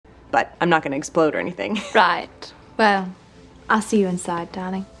But I'm not going to explode or anything. Right. Well, I'll see you inside,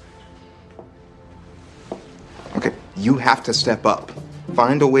 darling. Okay, you have to step up.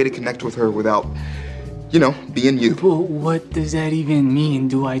 Find a way to connect with her without, being you. But what does that even mean?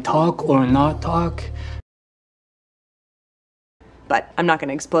 Do I talk or not talk? But I'm not going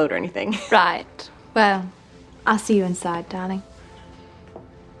to explode or anything. Right. Well, I'll see you inside, darling.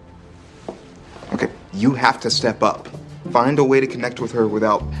 Okay, you have to step up. Find a way to connect with her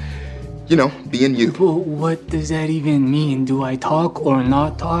without, being you. But what does that even mean? Do I talk or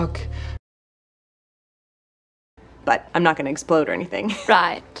not talk? But I'm not going to explode or anything.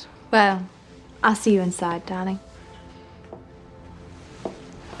 Right. Well, I'll see you inside, darling.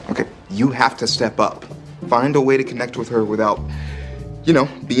 Okay, you have to step up. Find a way to connect with her without,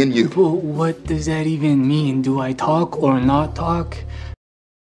 being you. But what does that even mean? Do I talk or not talk?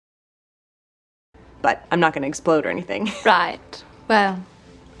 But I'm not going to explode or anything. Right. Well,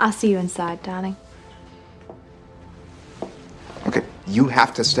 I'll see you inside, darling. Okay, you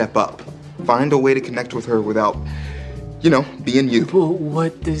have to step up. Find a way to connect with her without, being you. But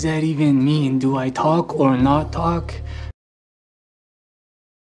what does that even mean? Do I talk or not talk?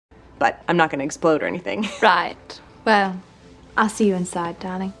 But I'm not going to explode or anything. Right. Well, I'll see you inside,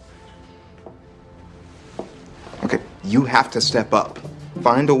 darling. Okay, you have to step up.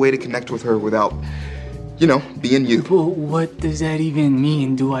 Find a way to connect with her without, being you. But what does that even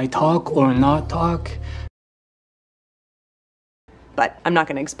mean? Do I talk or not talk? But I'm not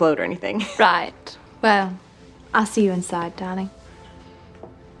going to explode or anything. Right. Well, I'll see you inside, darling.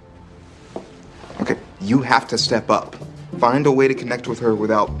 Okay, you have to step up. Find a way to connect with her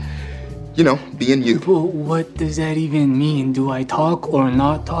without, being you. But what does that even mean? Do I talk or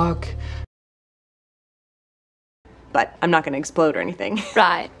not talk? But I'm not going to explode or anything.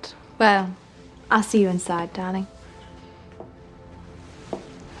 Right. Well, I'll see you inside, darling.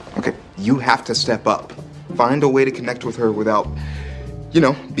 Okay, you have to step up. Find a way to connect with her without,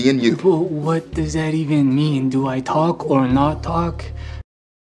 being you. But what does that even mean? Do I talk or not talk?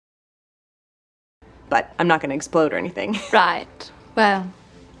 But I'm not going to explode or anything. Right. Well,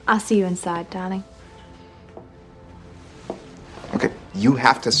 I'll see you inside, darling. Okay, you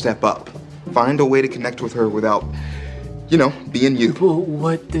have to step up. Find a way to connect with her without, being you. But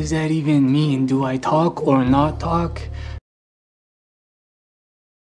what does that even mean? Do I talk or not talk?